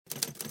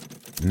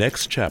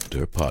Next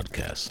Chapter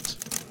Podcasts.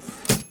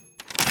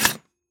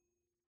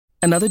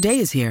 Another day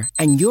is here,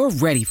 and you're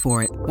ready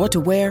for it. What to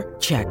wear?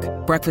 Check.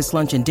 Breakfast,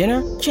 lunch, and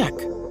dinner? Check.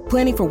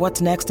 Planning for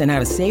what's next and how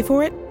to save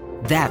for it?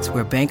 That's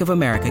where Bank of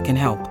America can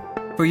help.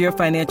 For your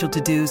financial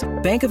to-dos,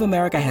 Bank of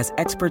America has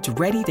experts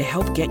ready to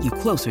help get you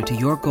closer to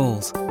your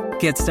goals.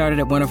 Get started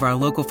at one of our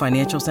local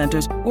financial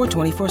centers or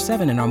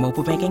 24/7 in our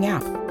mobile banking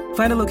app.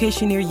 Find a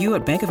location near you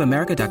at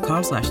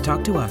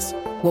bankofamerica.com/talktous.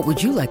 What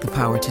would you like the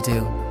power to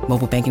do?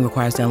 Mobile banking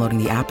requires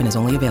downloading the app and is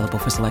only available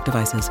for select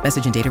devices.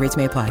 Message and data rates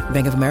may apply.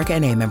 Bank of America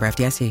N.A., member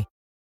FDIC.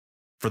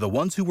 For the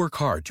ones who work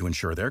hard to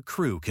ensure their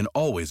crew can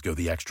always go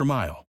the extra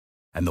mile,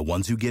 and the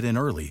ones who get in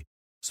early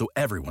so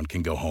everyone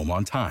can go home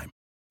on time,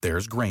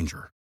 there's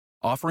Grainger,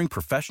 offering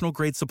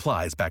professional-grade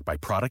supplies backed by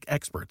product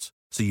experts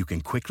so you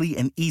can quickly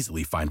and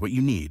easily find what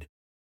you need.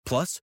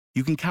 Plus,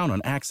 you can count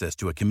on access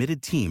to a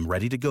committed team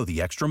ready to go the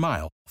extra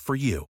mile for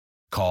you.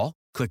 Call,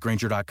 click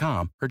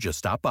Grainger.com, or just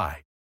stop by.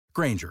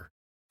 Grainger,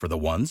 for the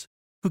ones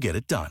who get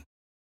it done.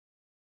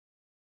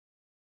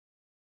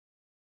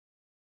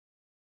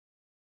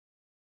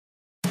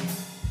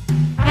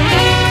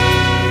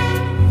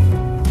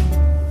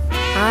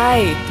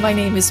 Hi, my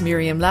name is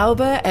Miriam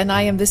Lauba, and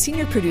I am the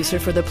senior producer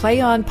for the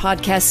Play On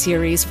podcast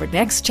series for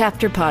Next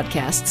Chapter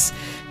Podcasts.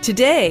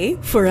 Today,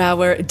 for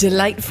our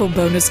delightful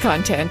bonus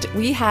content,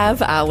 we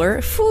have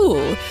our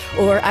fool,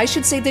 or I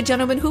should say the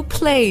gentleman who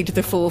played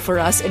the fool for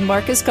us in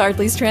Marcus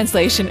Cardley's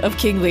translation of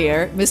King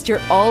Lear,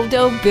 Mr.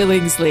 Aldo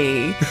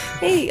Billingsley.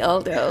 Hey,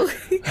 Aldo.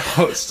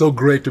 Oh, it's so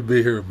great to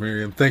be here,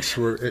 Miriam. Thanks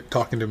for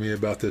talking to me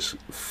about this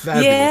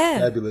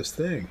fabulous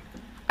thing.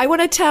 I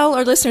want to tell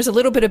our listeners a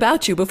little bit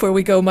about you before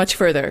we go much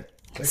further.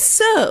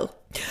 So,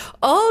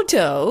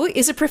 Aldo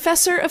is a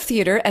professor of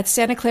theater at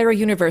Santa Clara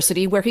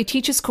University, where he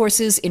teaches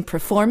courses in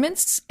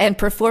performance and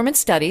performance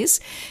studies,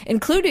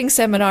 including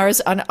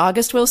seminars on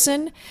August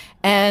Wilson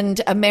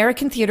and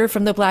American theater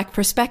from the Black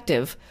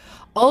perspective.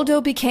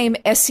 Aldo became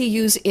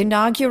SCU's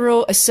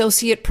inaugural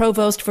Associate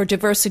Provost for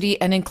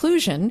Diversity and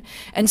Inclusion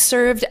and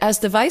served as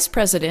the Vice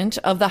President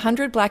of the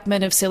 100 Black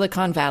Men of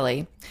Silicon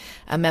Valley.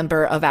 A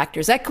member of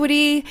Actors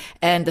Equity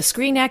and the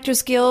Screen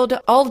Actors Guild,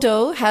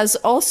 Aldo has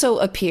also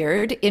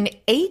appeared in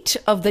 8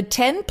 of the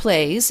 10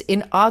 plays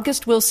in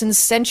August Wilson's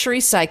Century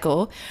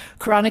Cycle,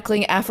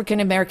 chronicling African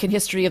American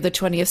history of the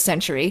 20th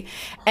century,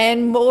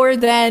 and more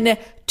than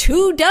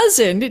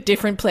 24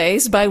 different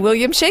plays by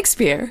William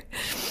Shakespeare.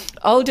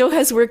 Aldo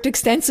has worked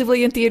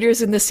extensively in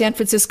theaters in the San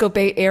Francisco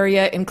Bay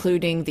Area,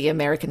 including the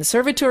American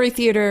Conservatory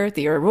Theater,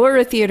 the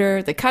Aurora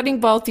Theater, the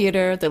Cutting Ball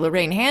Theater, the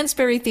Lorraine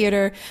Hansberry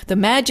Theater, the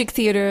Magic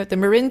Theater, the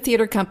Marin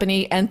Theater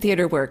Company, and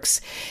TheaterWorks.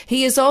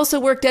 He has also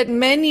worked at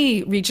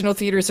many regional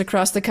theaters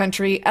across the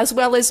country, as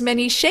well as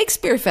many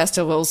Shakespeare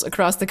festivals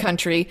across the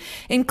country,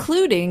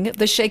 including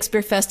the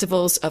Shakespeare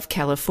Festivals of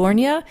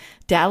California,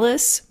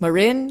 Dallas,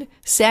 Marin,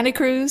 Santa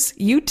Cruz,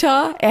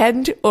 Utah,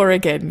 and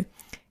Oregon.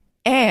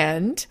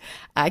 And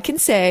I can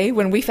say,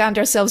 when we found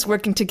ourselves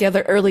working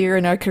together earlier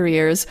in our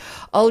careers,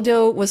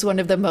 Aldo was one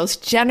of the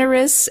most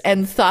generous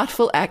and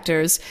thoughtful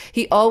actors.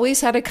 He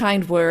always had a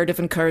kind word of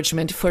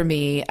encouragement for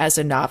me as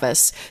a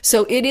novice.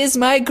 So it is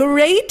my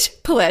great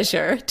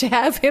pleasure to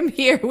have him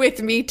here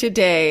with me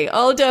today.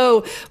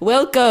 Aldo,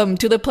 welcome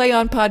to the Play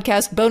On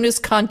Podcast bonus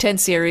content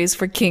series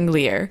for King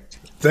Lear.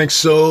 Thanks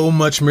so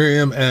much,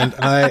 Miriam, and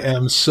I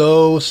am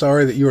so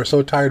sorry that you are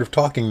so tired of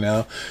talking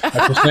now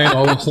after saying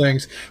all those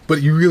things,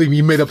 but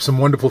you made up some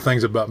wonderful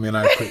things about me, and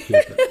I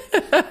appreciate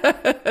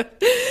that.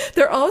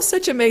 They're all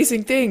such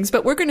amazing things,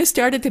 but we're going to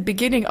start at the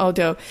beginning,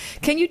 Aldo.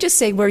 Can you just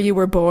say where you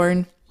were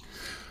born?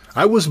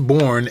 I was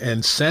born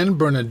in San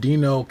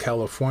Bernardino,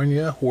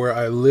 California, where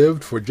I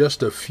lived for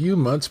just a few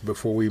months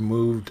before we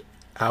moved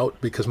out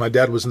because my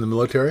dad was in the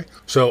military.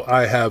 So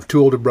I have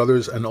 2 older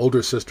brothers, an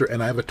older sister,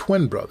 and I have a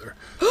twin brother.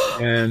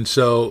 And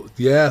so,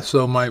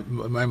 so my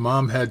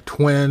mom had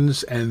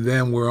twins, and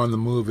then we're on the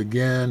move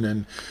again.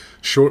 And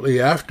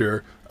shortly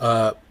after,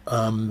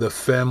 the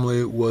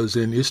family was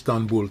in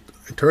Istanbul,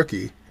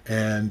 Turkey.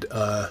 And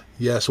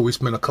so we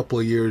spent a couple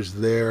of years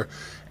there,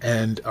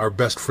 and our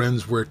best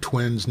friends were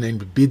twins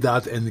named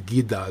Bidad and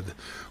Gidad,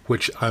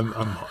 which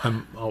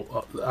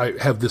I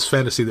have this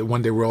fantasy that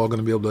one day we're all going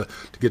to be able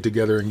to get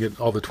together and get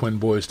all the twin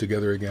boys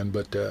together again,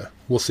 but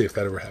we'll see if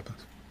that ever happens.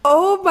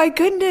 Oh my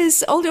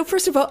goodness. Aldo,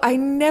 first of all, I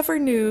never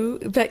knew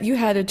that you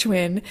had a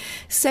twin.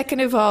 Second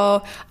of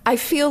all, I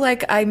feel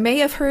like I may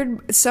have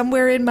heard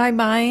somewhere in my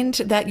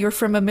mind that you're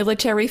from a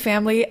military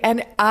family,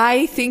 and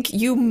I think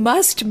you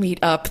must meet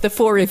up, the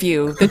 4 of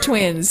you, the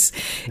twins.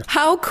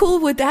 How cool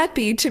would that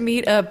be to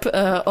meet up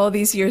all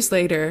these years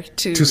later?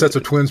 2 sets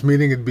of twins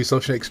meeting, it'd be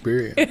so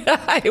Shakespearean.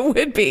 It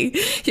would be.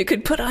 You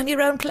could put on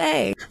your own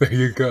play. There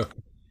you go.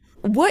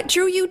 What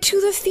drew you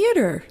to the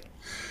theater?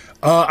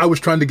 I was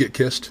trying to get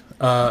kissed.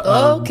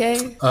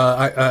 Okay.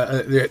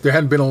 There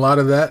hadn't been a lot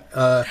of that.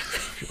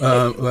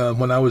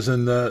 When I was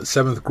in the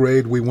 7th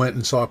grade, we went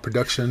and saw a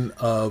production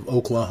of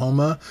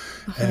Oklahoma,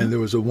 and there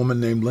was a woman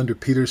named Linda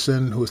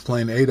Peterson who was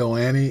playing Ado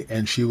Annie,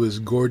 and she was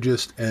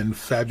gorgeous and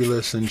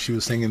fabulous, and she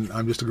was singing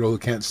 "I'm Just a Girl Who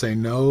Can't Say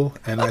No,"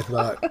 and I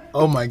thought,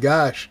 oh my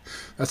gosh,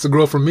 that's the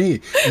girl for me.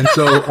 And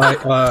so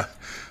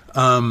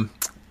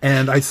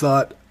I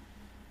thought,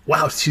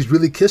 wow, she's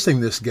really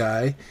kissing this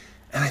guy,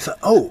 and I thought,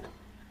 oh,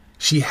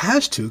 she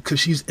has to because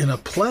she's in a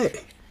play.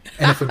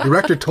 And if a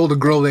director told a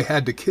girl they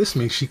had to kiss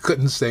me, she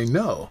couldn't say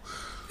no.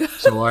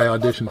 So I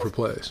auditioned for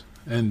plays.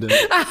 And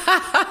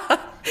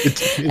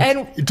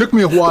it took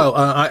me a while.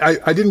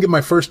 I didn't get my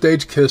first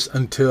stage kiss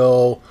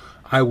until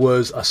I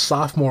was a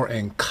sophomore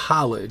in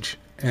college.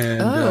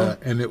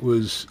 And it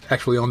was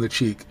actually on the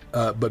cheek.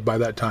 But by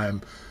that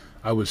time,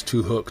 I was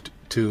too hooked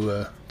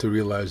to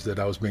realize that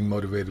I was being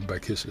motivated by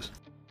kisses.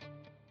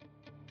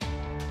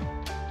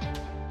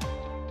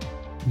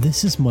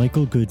 This is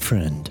Michael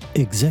Goodfriend,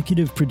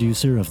 executive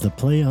producer of the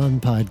Play On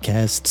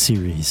podcast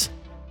series.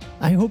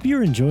 I hope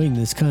you're enjoying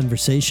this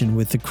conversation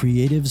with the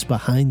creatives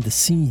behind the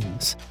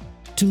scenes.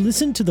 To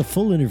listen to the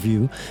full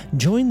interview,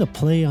 join the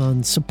Play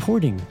On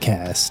supporting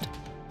cast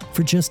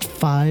for just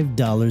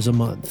 $5 a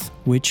month,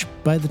 which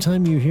by the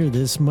time you hear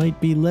this might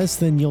be less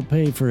than you'll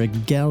pay for a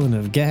gallon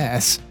of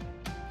gas.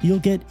 You'll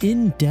get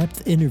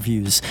in-depth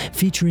interviews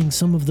featuring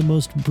some of the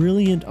most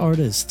brilliant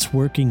artists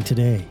working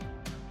today.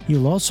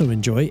 You'll also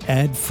enjoy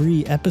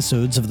ad-free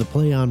episodes of the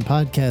Play On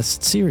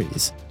podcast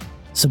series.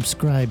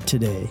 Subscribe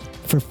today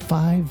for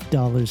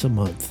 $5 a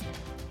month.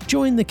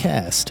 Join the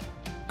cast.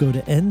 Go to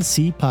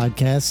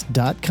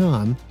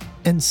ncpodcast.com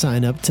and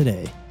sign up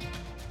today.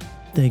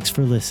 Thanks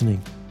for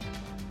listening.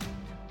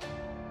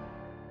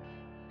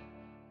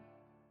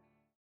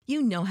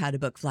 You know how to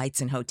book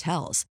flights and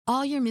hotels.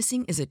 All you're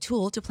missing is a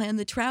tool to plan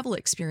the travel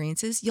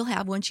experiences you'll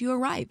have once you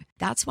arrive.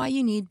 That's why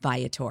you need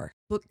Viator.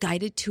 Book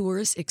guided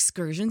tours,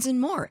 excursions,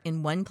 and more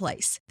in one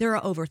place. There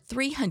are over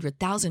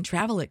 300,000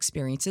 travel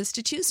experiences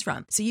to choose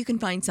from, so you can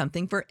find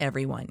something for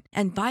everyone.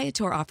 And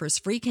Viator offers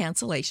free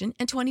cancellation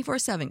and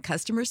 24/7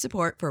 customer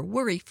support for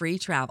worry-free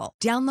travel.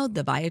 Download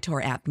the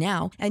Viator app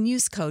now and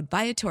use code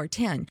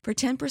Viator10 for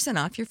 10%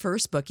 off your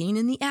first booking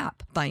in the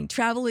app. Find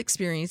travel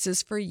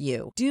experiences for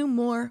you. Do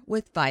more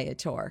with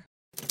Viator.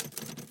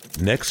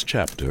 Next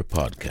Chapter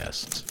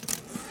Podcasts.